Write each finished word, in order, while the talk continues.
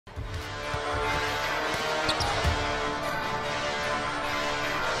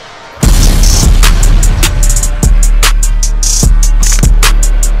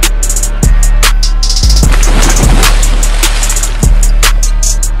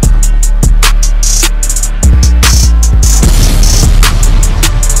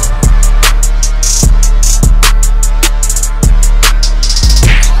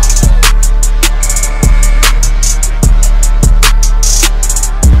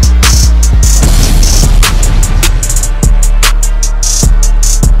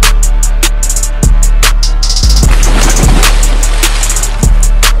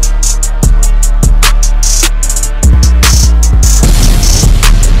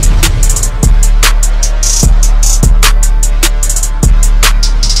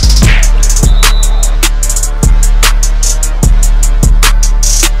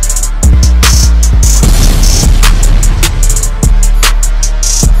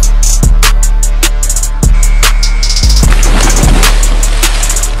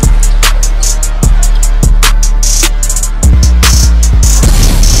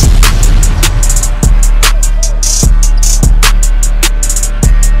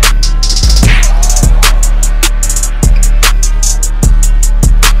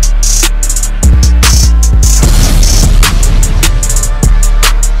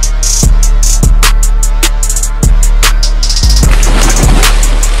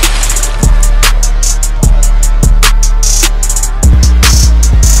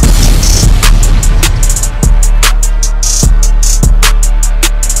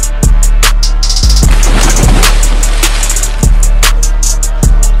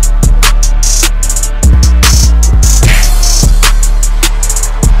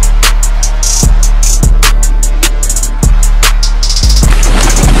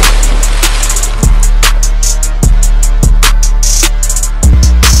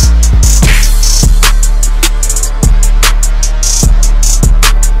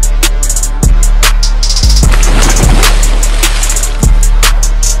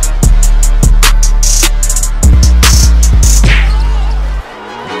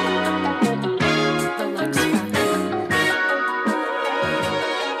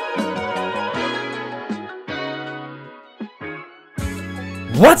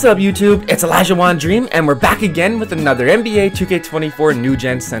What's up YouTube, it's Elijah Wan Dream and we're back again with another NBA 2K24 New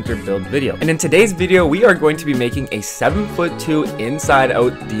Gen Center build video. And in today's video we are going to be making a 7'2" inside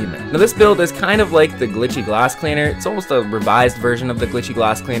out demon. Now this build is kind of like the glitchy glass cleaner. It's almost a revised version of the glitchy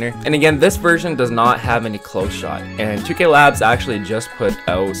glass cleaner. And again, this version does not have any close shot. And 2K Labs actually just put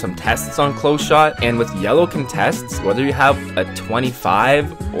out some tests on close shot, and with yellow contests, whether you have a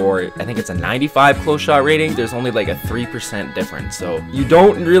 25 or I think it's a 95 close shot rating, there's only like a 3% difference. So you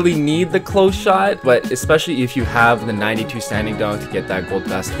don't really need the close shot, but especially if you have the 92 standing dunk to get that gold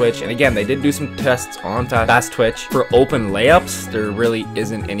fast twitch. And again, they did do some tests on fast twitch for open layups. There really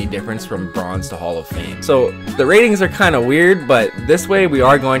isn't any difference from bronze to Hall of Fame. So the ratings are kind of weird, but this way we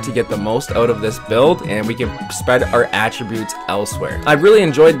are going to get the most out of this build and we can spread our attributes elsewhere. I really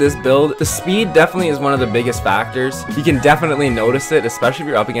enjoyed this build. The speed definitely is one of the biggest factors. You can definitely notice it, especially if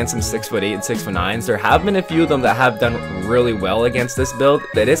you're up against some 6'8" and 6'9s. There have been a few of them that have done really well against this build.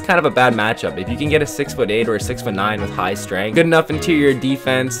 That is kind of a bad matchup. If you can get a 6'8" or a 6'9" with high strength, good enough interior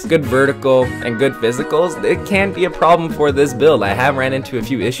defense, good vertical, and good physicals, it can be a problem for this build. I have ran into a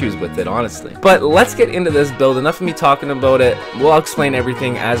few issues with it, honestly. But let's get into this build. Enough of me talking about it. We'll explain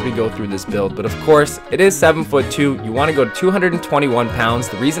everything as we go through this build. But of course, it is 7'2". You want to go to 221 pounds.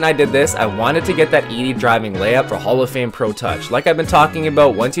 The reason I did this, I wanted to get that 80 driving layup for Hall of Fame Pro Touch. Like I've been talking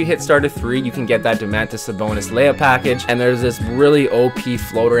about, once you hit starter 3, you can get that Domantas Sabonis layup package, and there's this really OP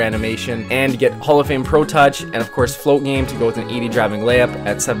floater animation, and get Hall of Fame Pro Touch, and of course float game to go with an 80 driving layup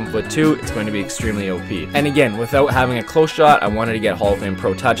at 7'2". It's going to be extremely OP. And again, without having a close shot, I wanted to get Hall of Fame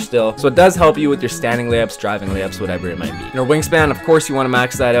Pro Touch still, so it does help you with your standing layups, driving layups, whatever it might be. Your wingspan, of course, you want to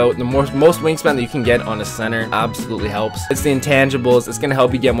max that out. The most wingspan that you can get on a center absolutely helps. It's the intangibles. It's going to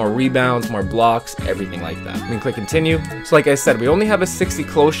help you get more rebounds, more blocks, everything like that. We can click continue. So like I said, we only have a 60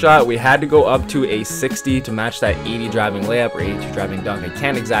 close shot. We had to go up to a 60 to match that 80 driving layup or 82 driving dunk. I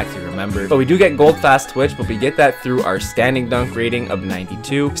can't exactly remember, but we do get gold fast twitch, but we get that through our standing dunk rating of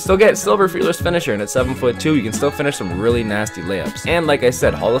 92. Still get silver fearless finisher, and at 7'2", you can still finish some really nasty layups. And like I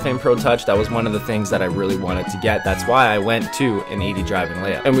said, Hall of Fame Pro Touch, that was one of the things that I really wanted to get. That's why I went to an 80 driving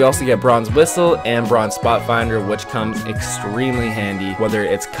layup. And we also get bronze whistle and bronze spot finder, which comes extremely handy, whether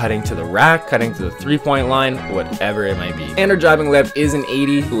it's cutting to the rack, cutting to the 3-point line, whatever it might be. And our driving layup is an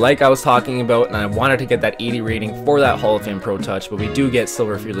 80, like I was talking about, and I wanted to get that 80 rating for that Hall of Fame Pro Touch, but we do get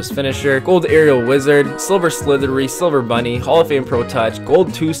silver fearless finisher, gold aerial wizard, silver slithery, silver bunny, Hall of Fame Pro Touch,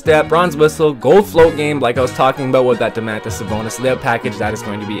 gold two-step, bronze whistle, gold float game, like I was talking about with that Domantas Sabonis layup package. That is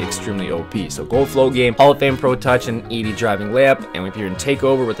going to be extremely OP. So gold float game, Hall of Fame Pro Touch, and 80 driving layup. And if you're in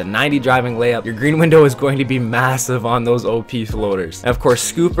takeover with a 90 driving layup, your green window is going to be massive on those OP floaters. And of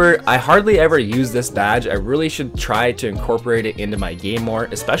course, scooper, I hardly ever use this badge. I really should try to incorporate it into my game more,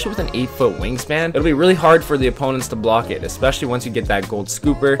 especially with an 8-foot wingspan. It'll be really hard for the opponents to block it, especially once you get that gold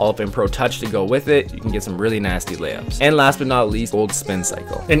scooper, Hall of Fame Pro Touch to go with it. You can get some really nasty layups. And last but not least, gold spin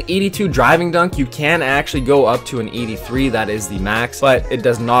cycle. An 82 driving dunk, you can actually go up to an 83, that is the max, but it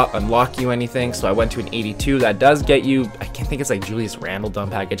does not unlock you anything. So I went to an 82. That does get you, I can't think, it's like Julius Randle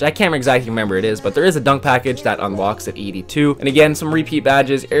dunk package. I can't exactly remember it is, but there is a dunk package that unlocks at 82. And again, some repeat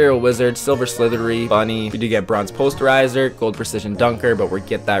badges, aerial wizard, silver slithery, bunny. We do get bronze posterizer, gold precision dunker, but we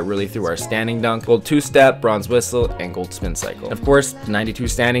get that really through our standing dunk, gold two-step, bronze whistle, and gold spin cycle. Of course, 92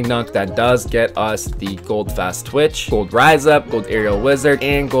 standing dunk, that does get us the gold fast twitch, gold rise up, gold aerial wizard,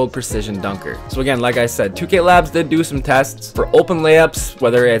 and gold precision dunker. So again, like I said, 2K Labs did do some tests for open layups,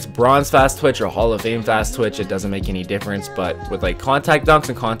 whether it's bronze fast twitch or Hall of Fame fast twitch, it doesn't make any difference. But with like contact dunks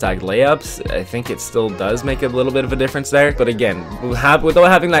and contact layups, I think it still does make a little bit of a difference there. But again, without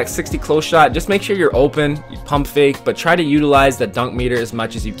having that 60 close shot, just make sure you're open, you pump fake, but try to utilize the dunk meter as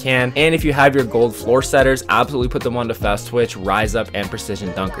much as you can. And if you have your gold floor setters, absolutely put them onto fast twitch, rise up, and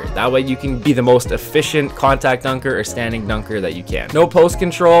precision dunker. That way you can be the most efficient contact dunker or standing dunker that you can. No post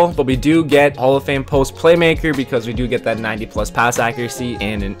control, but we do get Hall of Fame post playmaker because we do get that 90+ pass accuracy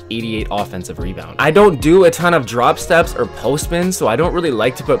and an 88 offensive rebound. I don't do a ton of drop steps or post spins, so I don't really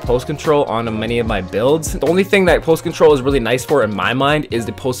like to put post control on many of my builds. The only thing that post control is really nice for in my mind is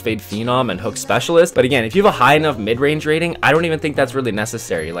the post fade phenom and hook specialist. But again, if you have a high enough mid-range rating, I don't even think that's really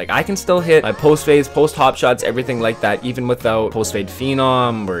necessary. Like I can still hit my post fades, post hop shots, everything like that, even without post fade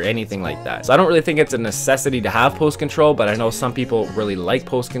phenom or anything like that. So I don't really think it's a necessity to have post control, but I know some people really like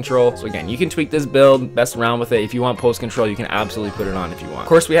post control. So again, you can tweak this build, mess around with it. If you want post control, you can absolutely put it on if you want. Of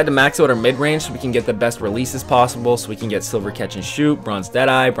course, we had to max out our mid-range so we can get the best releases possible. So we can get silver catch and shoot, bronze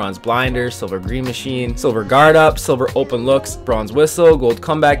deadeye, bronze blinder, silver green machine, silver guard up, silver open looks, bronze whistle, gold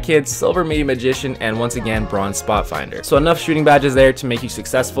comeback kid, silver media magician, and once again, bronze spot finder. So enough shooting badges there to make you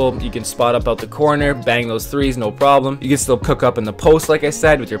successful. You can spot up out the corner, bang those threes, no problem. You can still cook up up in the post, like I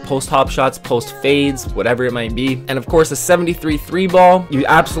said, with your post hop shots, post fades, whatever it might be. And of course, a 73 3 ball, you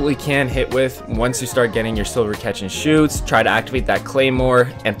absolutely can hit with once you start getting your silver catch and shoots. Try to activate that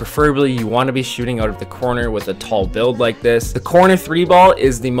claymore, and preferably you want to be shooting out of the corner with a tall build like this. The corner 3 ball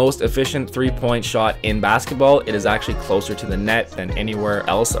is the most efficient 3-point shot in basketball. It is actually closer to the net than anywhere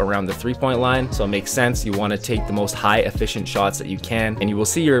else around the 3-point line, so it makes sense. You want to take the most high efficient shots that you can, and you will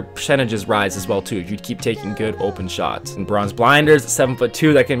see your percentages rise as well too if you keep taking good open shots. And bronze blinders at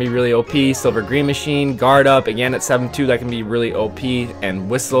 7'2", that can be really OP. Silver green machine, guard up again at 7'2", that can be really OP. And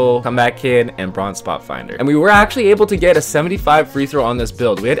whistle, comeback kid, and bronze spot finder. And we were actually able to get a 75 free throw on this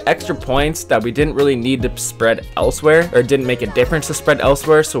build. We had extra points that we didn't really need to spread elsewhere, or it didn't make a difference to spread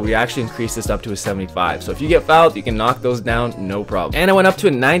elsewhere, so we actually increased this up to a 75. So if you get fouled, you can knock those down, no problem. And I went up to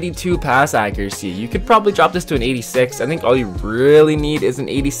a 92 pass accuracy. You could probably drop this to an 86. I think all you really need is an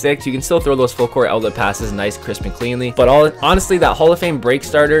 86. You can still throw those full court outlet passes nice, crisp, and cleanly. But honestly, that Hall of Fame break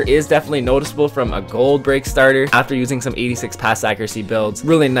starter is definitely noticeable from a gold break starter after using some 86 pass accuracy builds.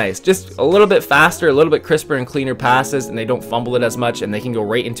 Really nice. Just a little bit faster, a little bit crisper and cleaner passes, and they don't fumble it as much, and they can go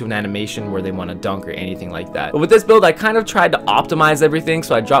right into an animation where they want to dunk or anything like that. But with this build, I kind of tried to optimize everything,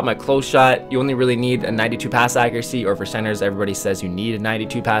 so I dropped my close shot. You only really need a 92 pass accuracy, or for centers, everybody says you need a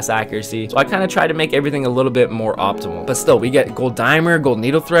 92 pass accuracy. So I kind of tried to make everything a little bit more optimal. But still, we get gold dimer, gold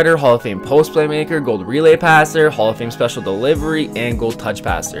needle threader, Hall of Fame post playmaker, gold relay passer, Hall of Fame special delivery, and gold touch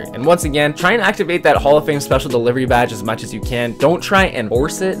passer. And once again, try and activate that Hall of Fame special delivery badge as much as you can. Don't try and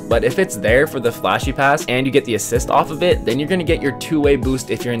force it, but if it's there for the flashy pass and you get the assist off of it, then you're going to get your two-way boost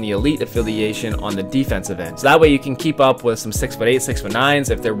if you're in the elite affiliation on the defensive end. So that way you can keep up with some 6'8", 6'9"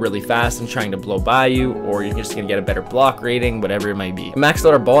 if they're really fast and trying to blow by you, or you're just going to get a better block rating, whatever it might be. We maxed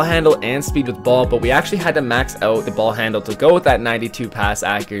out our ball handle and speed with ball, but we actually had to max out the ball handle to go with that 92 pass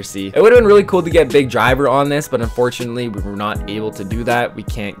accuracy. It would have been really cool to get big driver on this, but unfortunately we were not able to do that. We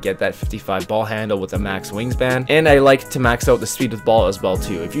can't get that 55 ball handle with a max wingspan, and I like to max out the speed with ball as well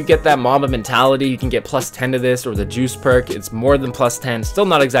too. If you get that Mamba mentality, you can get +10 to this, or the juice perk. It's more than +10. Still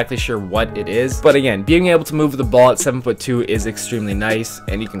not exactly sure what it is, but again, being able to move the ball at 7'2" is extremely nice,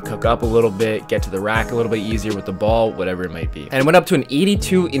 and you can cook up a little bit, get to the rack a little bit easier with the ball, whatever it might be. And it went up to an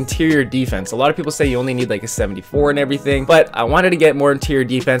 82 interior defense. A lot of people say you only need like a 74 and everything, but I wanted to get more interior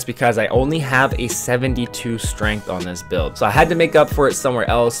defense because I only have a 72 strength on this build, so I had to make up for it somewhere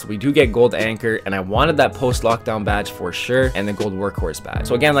else. We do get gold anchor, and I wanted that post lockdown badge for sure, and the gold workhorse badge.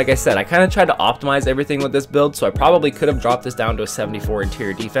 So again, like I said, I kind of tried to optimize everything with this build, so I probably could have dropped this down to a 74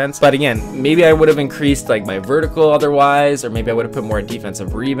 interior defense, but again, maybe I would have increased like my vertical otherwise, or maybe I would have put more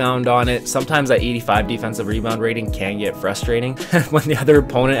defensive rebound on it. Sometimes that 85 defensive rebound rating can get frustrating when the other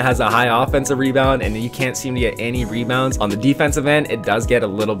opponent has a high offensive rebound and you can't seem to get any rebounds on the defensive end. It does get a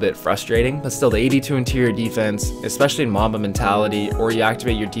little bit frustrating, but still the 82 interior defense, especially in Mamba mentality, or you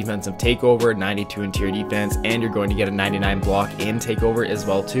activate your defensive takeover, 92 interior defense, and you're going to get a 99 block in takeover as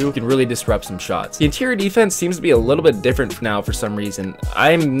well too, you can really disrupt some shots. The interior defense seems to be a little bit different now for some reason.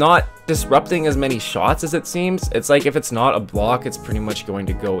 I'm not disrupting as many shots as it seems. It's like if it's not a block, it's pretty much going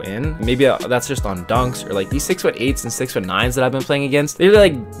to go in. Maybe that's just on dunks, or like these 6'8" and 6'9" that I've been playing against. They're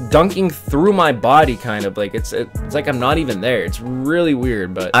like dunking through my body, kind of like it's like I'm not even there. It's really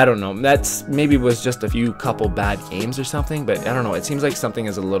weird, but I don't know. That's maybe was just a couple bad games or something, but I don't know. It seems like something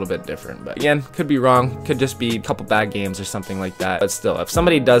is a little bit different, but again, could be wrong. Could just be a couple bad games or something like that. But still, if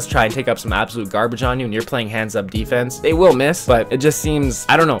somebody does try and take up some absolute garbage on you and you're playing hands up defense, they will miss, but it just seems,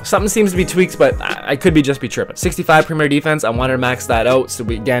 I don't know, something seems to be tweaked, but I could be just be tripping. 65 premier defense, I wanted to max that out. So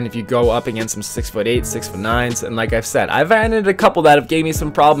again, if you go up against some 6'8", 6'9", and like I've said, I've ran into a couple that have gave me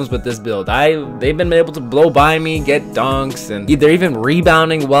some problems with this build. They've been able to blow by me, get dunks, and they're even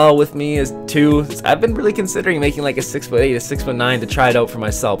rebounding well with me as too. I've been really considering making like a 6'8", a 6'9" to try it out for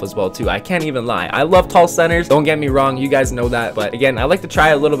myself as well too. I can't even lie. I love tall centers. Don't get me wrong. You guys know that. But again, I like to try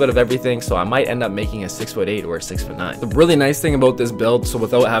a little bit of everything. So I might end up making a 6'8" or a 6'9". The really nice thing about this build, so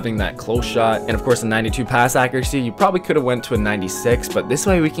without having that close shot and of course a 92 pass accuracy, you probably could have went to a 96, but this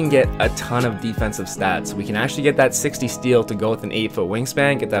way we can get a ton of defensive stats. We can actually get that 60 steal to go with an 8-foot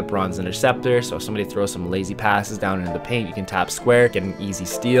wingspan, get that bronze interceptor, so if somebody throws some lazy passes down into the paint, you can tap square, get an easy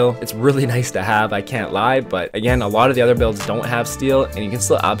steal. It's really nice to have, I can't lie, but again, a lot of the other builds don't have steal, and you can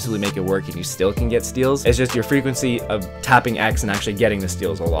still absolutely make it work, and you still can get steals. It's just your frequency of tapping X and actually getting the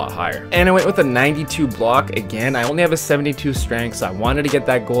steals a lot higher. And I went with a 92 block. Again, I only have a 72 strength, so I wanted to get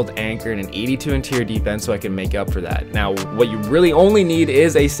that gold gold anchor and an 82 interior defense so I can make up for that. Now, what you really only need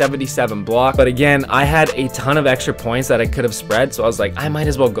is a 77 block, but again, I had a ton of extra points that I could have spread, so I was like, I might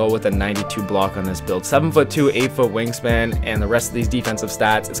as well go with a 92 block on this build. 7'2", 8-foot wingspan, and the rest of these defensive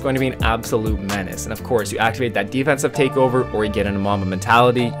stats, it's going to be an absolute menace. And of course, you activate that defensive takeover or you get an Mamba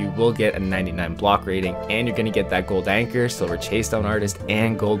mentality, you will get a 99 block rating, and you're going to get that gold anchor, silver chase down artist,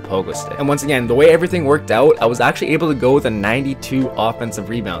 and gold pogo stick. And once again, the way everything worked out, I was actually able to go with a 92 offensive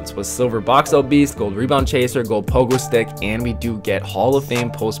rebounds with silver box out beast, gold rebound chaser, gold pogo stick, and we do get Hall of Fame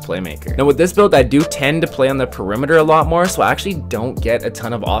post playmaker. Now with this build, I do tend to play on the perimeter a lot more, so I actually don't get a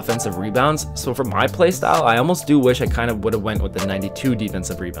ton of offensive rebounds. So for my play style, I almost do wish I kind of would have went with the 92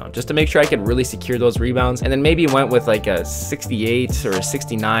 defensive rebound just to make sure I could really secure those rebounds, and then maybe went with like a 68 or a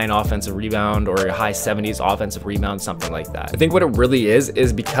 69 offensive rebound or a high 70s offensive rebound, something like that. I think what it really is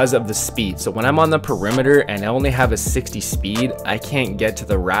because of the speed. So when I'm on the perimeter and I only have a 60 speed, I can't get to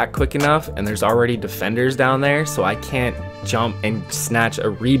the rack quick enough, and there's already defenders down there, so I can't jump and snatch a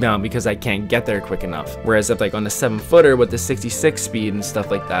rebound because I can't get there quick enough. Whereas if like on the 7-footer with the 66 speed and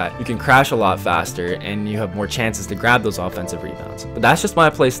stuff like that, you can crash a lot faster and you have more chances to grab those offensive rebounds. But that's just my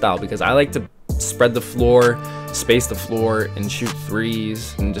play style because I like to spread the floor, space the floor, and shoot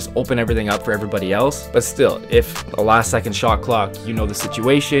threes and just open everything up for everybody else. But still, if a last second shot clock, you know the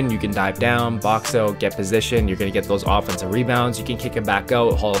situation, you can dive down, box out, get position, you're going to get those offensive rebounds, you can kick it back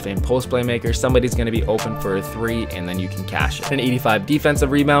out, Hall of Fame post playmaker, somebody's going to be open for a three, and then you can cash it. An 85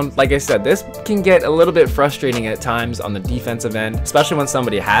 defensive rebound, like I said, this can get a little bit frustrating at times on the defensive end, especially when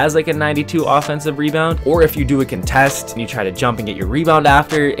somebody has like a 92 offensive rebound, or if you do a contest and you try to jump and get your rebound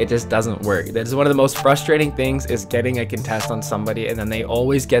after, it just doesn't work. That is one of the most frustrating things, is getting a contest on somebody and then they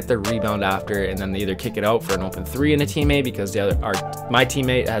always get their rebound after, and then they either kick it out for an open three in a teammate because my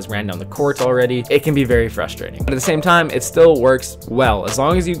teammate has ran down the court already. It can be very frustrating, but at the same time, it still works well. As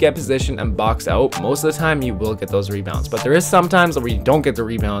long as you get position and box out, most of the time you will get those rebounds. But there is sometimes where you don't get the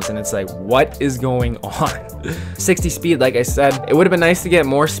rebounds and it's like, what is going on? 60 speed, like I said, it would have been nice to get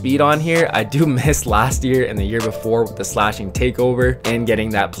more speed on here. I do miss last year and the year before with the slashing takeover and getting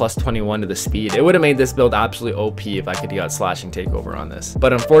that plus 21 to the speed. It would have made this build absolutely OP if I could get slashing takeover on this.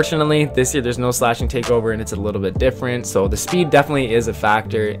 But unfortunately, this year there's no slashing takeover and it's a little bit different. So the speed definitely is a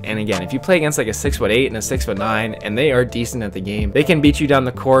factor. And again, if you play against like a 6'8" and a 6'9" and they are decent at the game, they can beat you down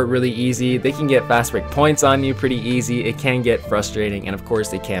the court really easy. They can get fast break points on you pretty easy. It can get frustrating. And of course,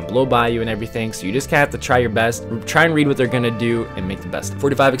 they can blow by you and everything. So you just kind of have to try your best, try and read what they're going to do and make the best.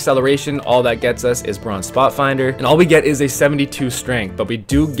 45 acceleration, all that gets us is bronze spot finder. And all we get is a 72 strength, but we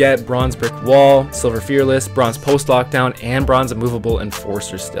do get bronze brick wall, silver fearless, bronze post lockdown, and bronze immovable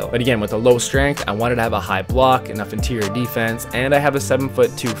enforcer still. But again, with a low strength, I wanted to have a high block, enough interior defense, and I have a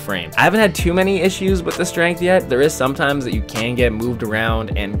 7'2" frame. I haven't had too many issues with the strength yet. There is sometimes that you can get moved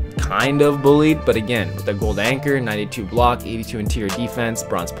around and kind of bullied, but again, with a gold anchor, 92 block, 82 interior defense,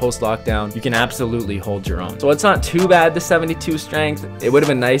 bronze post lockdown, you can absolutely hold your own. So it's not too bad, the 72 strength. It would have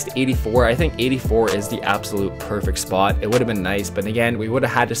been nice to 84. I think 84 is the absolute perfect spot. It would have been nice, but again, we would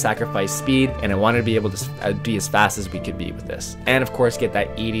have had to sacrifice speed, and I wanted to be able to be as fast as we could be with this. And of course, get that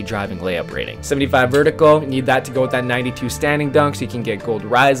 80 driving layup rating. 75 vertical, you need that to go with that 92 standing dunk, so you can get gold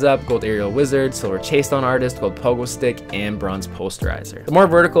rise up, gold aerial wizard, silver chase down artist, gold pogo stick, and bronze posterizer. The more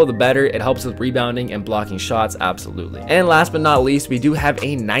vertical, the better. It helps with rebounding and blocking shots, absolutely. And last but not least, we do have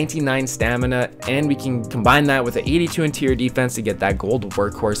a 99 stamina, and we can combine that with an 82 interior defense to get that gold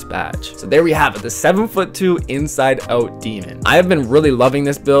workhorse badge. So there we have it, the 7'2" inside out demon. I have been really loving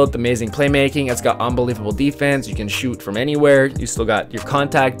this build. Amazing playmaking, it's got unbelievable defense, you can shoot from anywhere, you still got your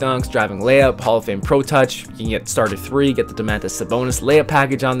contact dunks, driving layup, Hall of Fame pro touch, you can get starter 3, get the Demantis Sabonis layup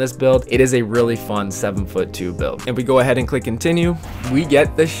package on this build. It is a really fun 7'2" build. If we go ahead and click continue, we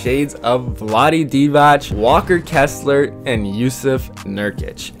get the shades of Vlade Divac, Walker Kessler, and Yusuf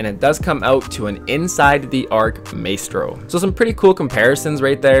Nurkic, and it does come out to an inside the arc maestro. So some pretty cool comparisons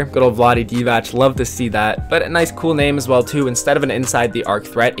right there. Good old Vlade Divac, love to see that, but a nice cool name as well too. Instead of an inside the arc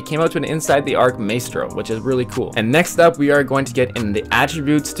threat, it came out to an inside the arc maestro, which is really cool. And next up, we are going to get in the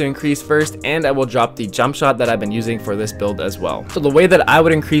attributes to increase first, and I will drop the jump shot that I've been using for this build as well. So the way that I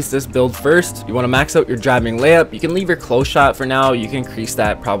would increase this build first, you want to max out your driving layup. You can leave your close shot for now. You can increase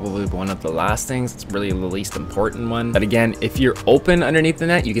that, probably one of the last things. It's really the least important one. But again, if you're open underneath the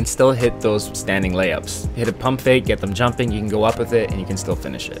net, you can still hit those standing layups. Hit a pump fake, get them jumping, you can go up with it, and you can still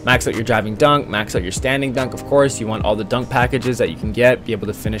finish it. Max out your driving dunk, max out your standing dunk. Of course, you want all the dunk packages that you can get, be able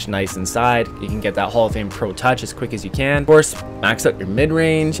to finish nice inside. You can get that Hall of Fame Pro Touch as quick as you can. Of course, max out your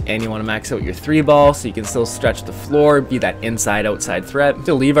mid-range, and you want to max out your 3-ball so you can still stretch the floor, be that inside-outside threat.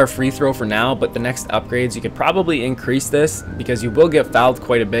 We'll leave our free throw for now, but the next upgrades, you could probably increase this because you will get fouled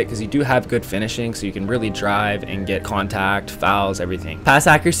quite a bit because you do have good finishing, so you can really drive and get contact, fouls, everything. Pass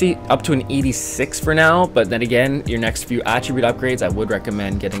accuracy up to an 86 for now, but then again, your next few attribute upgrades, I would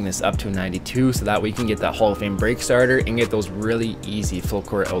recommend getting this up to a 92 so that we can get that Hall of Fame break starter and get those really easy full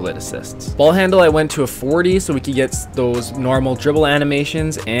court outlet assists. Ball handle, I went to a 40 so we could get those normal dribble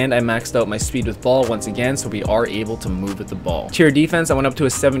animations, and I maxed out my speed with ball once again so we are able to move with the ball. Tier defense, I went up to a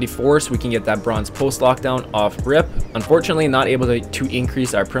 74 so we can get that bronze post lockdown off rip. Unfortunately, not able to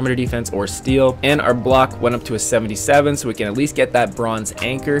increase our perimeter defense or steal, and our block went up to a 77 so we can at least get that bronze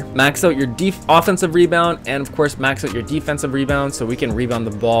anchor. Max out your offensive rebound, and of course max out your defensive rebound so we can rebound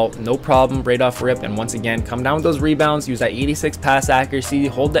the ball no problem right off rip. And once again, come down with those rebounds, use that 86 pass accuracy,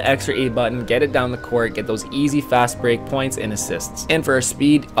 hold the extra A button, get it down the court, get those easy fast break points and assists. And for our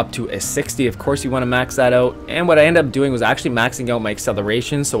speed, up to a 60. Of course, you want to max that out. And what I ended up doing was actually maxing out my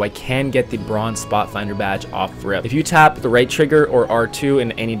acceleration so I can get the bronze spot finder badge off rip. If you tap the right trigger or R2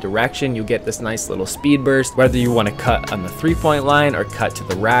 in any direction, you'll get this nice little speed burst. Whether you want to cut on the 3-point line or cut to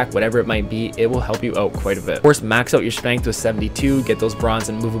the rack, whatever it might be, it will help you out quite a bit. Of course, max out your strength to a 72, get those bronze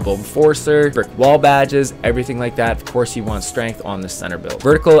and movable enforcer, brick wall badges, everything like that. Of course, you want strength on the center build.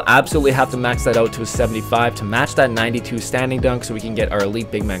 Vertical, absolutely have to max that out to a 75 to match that 92 standing dunk so we can get our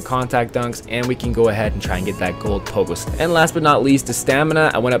elite big man contact dunks, and we can go ahead and try and get that gold pogo stick. And last but not least, the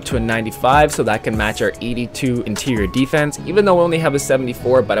stamina, I went up to a 95 so that can match our 82 interior defense, even though we only have a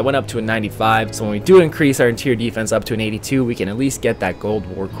 74, but I went up to a 95, so when we do increase our interior defense up to an 82, we can at least get that gold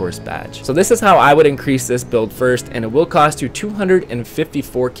workhorse badge. So this is how I would increase this build first, and it will cost you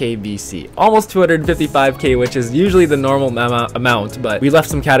 254k VC, almost 255k, which is usually the normal amount, but we left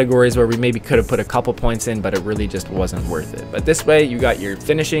some categories where we maybe could have put a couple points in, but it really just wasn't worth it. But this way, you got your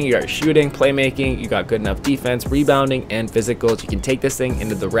finishing, you got your shooting, playmaking, you got good enough defense, rebounding, and physicals. You can take this thing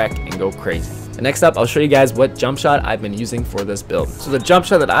into the rec and go crazy. And next up, I'll show you guys what jump shot I've been using for this build. So the jump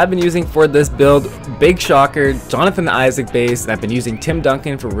shot that I've been using for this build, big shocker, Jonathan Isaac base, and I've been using Tim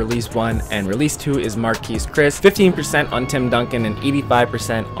Duncan for release 1, and release 2 is Marquise Chris. 15% on Tim Duncan and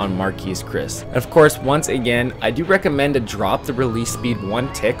 85% on Marquise Chris. And of course, once again, I do recommend to drop the release speed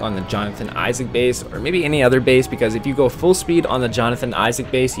 1 tick on the Jonathan Isaac base, or maybe any other base, because if you go full speed on the Jonathan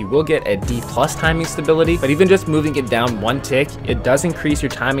Isaac base, you will get a D+ timing stability, but even just moving it down 1 tick, it does increase your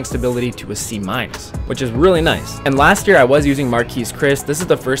timing stability to a C-, which is really nice. And last year I was using Marquise Chris. This is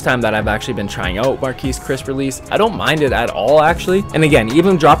the first time that I've actually been trying out Marquise Chris release. I don't mind it at all, actually. And again,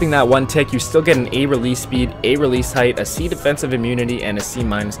 even dropping that 1 tick, you still get an A release speed, A release height, a C defensive immunity, and a C-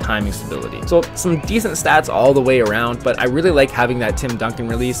 timing stability. So some decent stats all the way around, but I really like having that Tim Duncan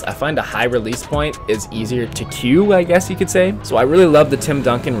release. I find a high release point is easier to queue, I guess you could say. So I really love the Tim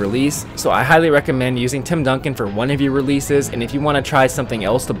Duncan release. So I highly recommend using Tim Duncan for one of your releases. And if you want to try something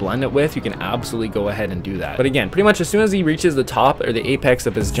else to blend it with, you can absolutely go ahead and do that. But again, pretty much as soon as he reaches the top or the apex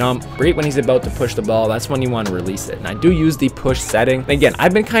of his jump, right when he's about to push the ball, that's when you want to release it. And I do use the push setting. And again,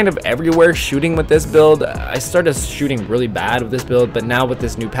 I've been kind of everywhere shooting with this build. I started shooting really bad with this build, but now with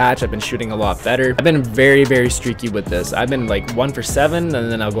this new patch, I've been shooting a lot better. I've been very, very streaky with this. I've been like 1 for 7,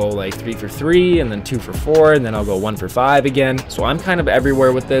 and then I'll go like 3 for 3, and then 2 for 4, and then I'll go 1 for 5 again. So I'm kind of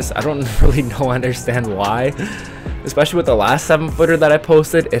everywhere with this. I don't really understand why. Especially with the last 7-footer that I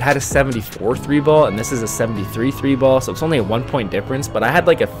posted, it had a 74 3-ball, and this is a 73 3-ball, so it's only a 1-point difference, but I had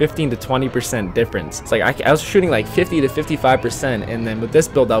like a 15 to 20% difference. It's like I was shooting like 50 to 55%, and then with this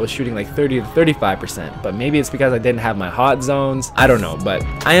build, I was shooting like 30 to 35%, but maybe it's because I didn't have my hot zones. I don't know, but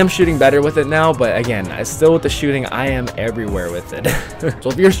I am shooting better with it now, but again, still with the shooting, I am everywhere with it.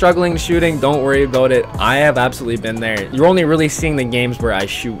 So if you're struggling shooting, don't worry about it. I have absolutely been there. You're only really seeing the games where I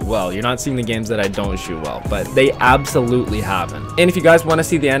shoot well. You're not seeing the games that I don't shoot well, but they absolutely haven't. And if you guys want to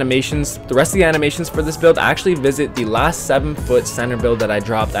see the animations, the rest of the animations for this build, actually visit the last 7-foot center build that I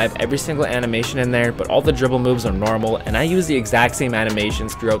dropped. I have every single animation in there, but all the dribble moves are normal, and I use the exact same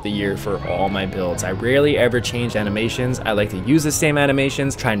animations throughout the year for all my builds. I rarely ever change animations. I like to use the same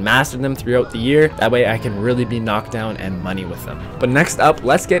animations, try and master them throughout the year. That way I can really be knocked down and money with them. But next up,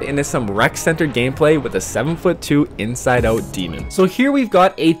 let's get into some rec center gameplay with a 7'2" inside out demon. So here we've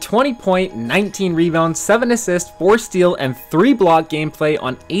got a 20 point, 19 rebound, 7 assist, 4 steal, and 3 block gameplay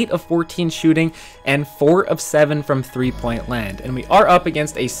on 8 of 14 shooting and 4 of 7 from 3-point land. And we are up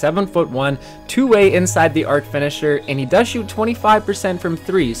against a 7'1", two-way inside the arc finisher, and he does shoot 25% from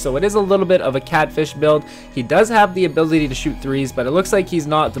 3, so it is a little bit of a catfish build. He does have the ability to shoot 3s, but it looks like he's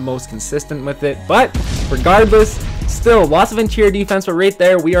not the most consistent with it. But regardless, still lots of interior defense, but right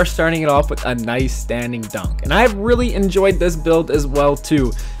there we are starting it off with a nice standing dunk, and I've really enjoyed this build as well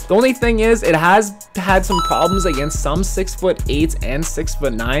too. The only thing is, it has had some problems against some 6'8" and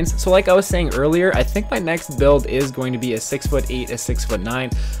 6'9". So like I was saying earlier, I think my next build is going to be a 6'8", a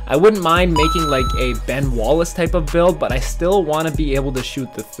 6'9". I wouldn't mind making like a Ben Wallace type of build, but I still want to be able to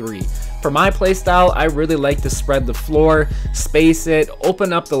shoot the 3. For my playstyle, I really like to spread the floor, space it,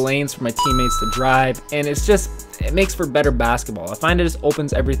 open up the lanes for my teammates to drive, and it makes for better basketball. I find it just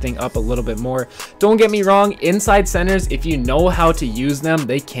opens everything up a little bit more. Don't get me wrong, inside centers, if you know how to use them,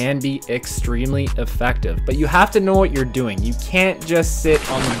 they can be extremely effective, but you have to know what you're doing. You can't just sit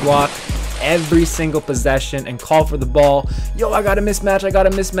on the block every single possession and call for the ball. Yo, I got a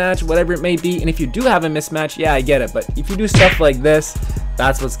mismatch, whatever it may be. And if you do have a mismatch, yeah, I get it, but if you do stuff like this,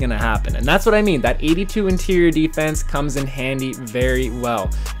 that's what's gonna happen. And that's what I mean. That 82 interior defense comes in handy very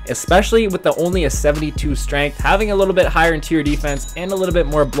well, especially with only a 72 strength. Having a little bit higher interior defense and a little bit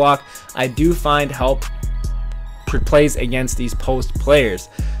more block, I do find help plays against these post players.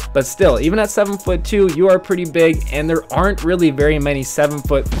 But still, even at 7'2", you are pretty big, and there aren't really very many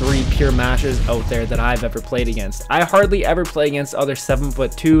 7'3" pure mashers out there that I've ever played against. I hardly ever play against other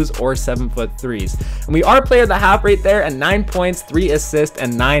 7'2s or 7'3s. And we are player of the half right there at 9 points, 3 assists,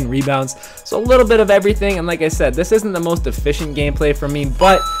 and 9 rebounds. So a little bit of everything. And like I said, this isn't the most efficient gameplay for me,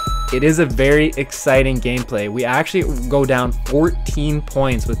 but it is a very exciting gameplay. We actually go down 14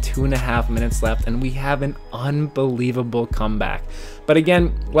 points with 2.5 minutes left, and we have an unbelievable comeback. But again,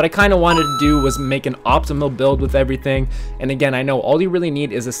 what I kind of wanted to do was make an optimal build with everything. And again, I know all you really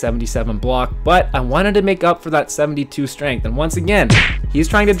need is a 77 block, but I wanted to make up for that 72 strength. And once again, he's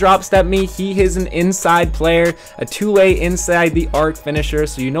trying to drop step me. He is an inside player, a two-way inside the arc finisher.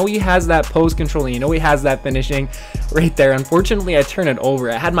 So you know he has that post control, and you know he has that finishing right there. Unfortunately, I turned it over.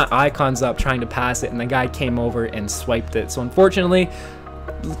 I had my icons up trying to pass it, and the guy came over and swiped it. So unfortunately,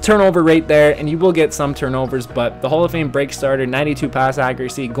 turnover right there, and you will get some turnovers. But the Hall of Fame break starter, 92 pass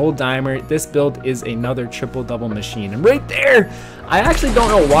accuracy, gold dimer. This build is another triple-double machine. And right there, I actually don't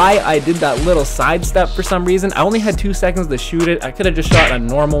know why I did that little sidestep for some reason. I only had 2 seconds to shoot it. I could have just shot a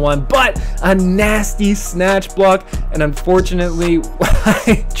normal one, but a nasty snatch block. And unfortunately,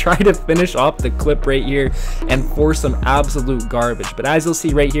 I try to finish off the clip right here and force some absolute garbage. But as you'll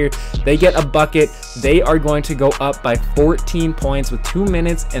see right here, they get a bucket. They are going to go up by 14 points with 2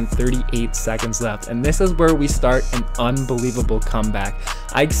 minutes and 38 seconds left. And this is where we start an unbelievable comeback.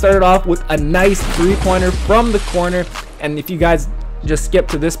 I started off with a nice three-pointer from the corner. And if you guys just skip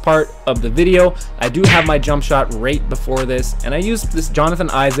to this part of the video, I do have my jump shot right before this, and I use this Jonathan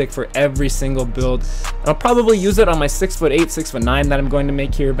Isaac for every single build. And I'll probably use it on my 6'8", 6'9" that I'm going to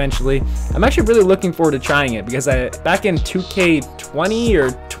make here eventually. I'm actually really looking forward to trying it, because back in 2K20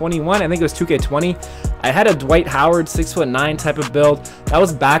 or 21, I think it was 2K20, I had a Dwight Howard 6'9" type of build. That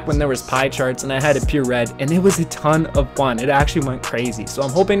was back when there was pie charts, and I had a pure red, and it was a ton of fun. It actually went crazy. So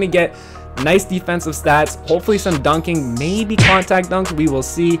I'm hoping to get nice defensive stats, hopefully some dunking, maybe contact dunks, we will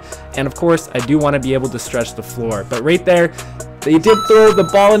see. And of course, I do want to be able to stretch the floor. But right there, they did throw the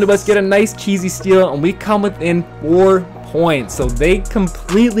ball into us, get a nice cheesy steal, and we come within 4 points. So they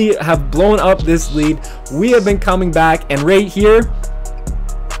completely have blown up this lead. We have been coming back, and right here,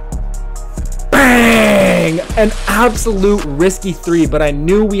 bang! An absolute risky 3, but I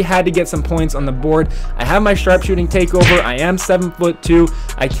knew we had to get some points on the board. I have my sharpshooting takeover. I am 7'2".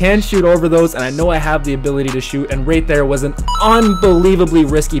 I can shoot over those, and I know I have the ability to shoot. And right there was an unbelievably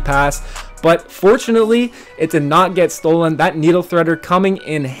risky pass, but fortunately, it did not get stolen. That needle threader coming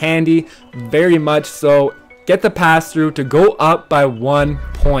in handy, very much so. Get the pass through to go up by 1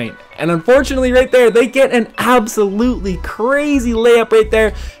 point. And unfortunately right there, they get an absolutely crazy layup right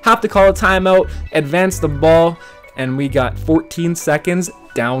there. Have to call a timeout, advance the ball, and we got 14 seconds,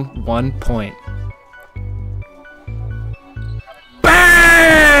 down 1 point.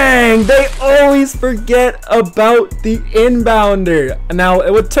 Bang! They always forget about the inbounder. Now,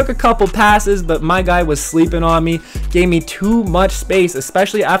 it took a couple passes, but my guy was sleeping on me. Gave me too much space,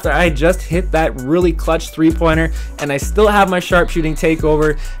 especially after I just hit that really clutch three-pointer, and I still have my sharpshooting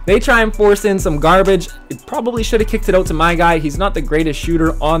takeover. They try and force in some garbage. It probably should have kicked it out to my guy. He's not the greatest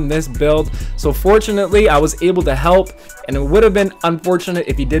shooter on this build, so fortunately, I was able to help, and it would have been unfortunate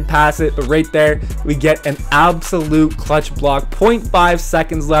if he did pass it. But right there, we get an absolute clutch block. 0.5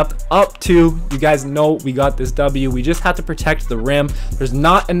 seconds left. up 2. You guys know we got this W. We just have to protect the rim. There's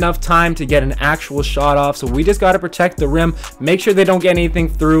not enough time to get an actual shot off, so we just got to protect the rim, make sure they don't get anything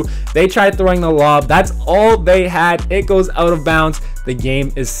through. They tried throwing the lob. That's all they had. It goes out of bounds. The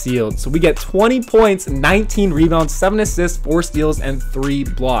game is sealed. So we get 20 points, 19 rebounds, 7 assists, 4 steals, and 3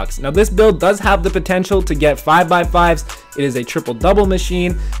 blocks. Now this build does have the potential to get 5x5s. It is a triple-double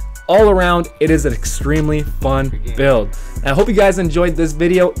machine. All around, it is an extremely fun build. I hope you guys enjoyed this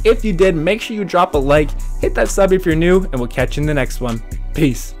video. If you did, make sure you drop a like, hit that sub if you're new, and we'll catch you in the next one.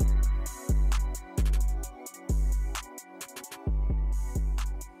 Peace.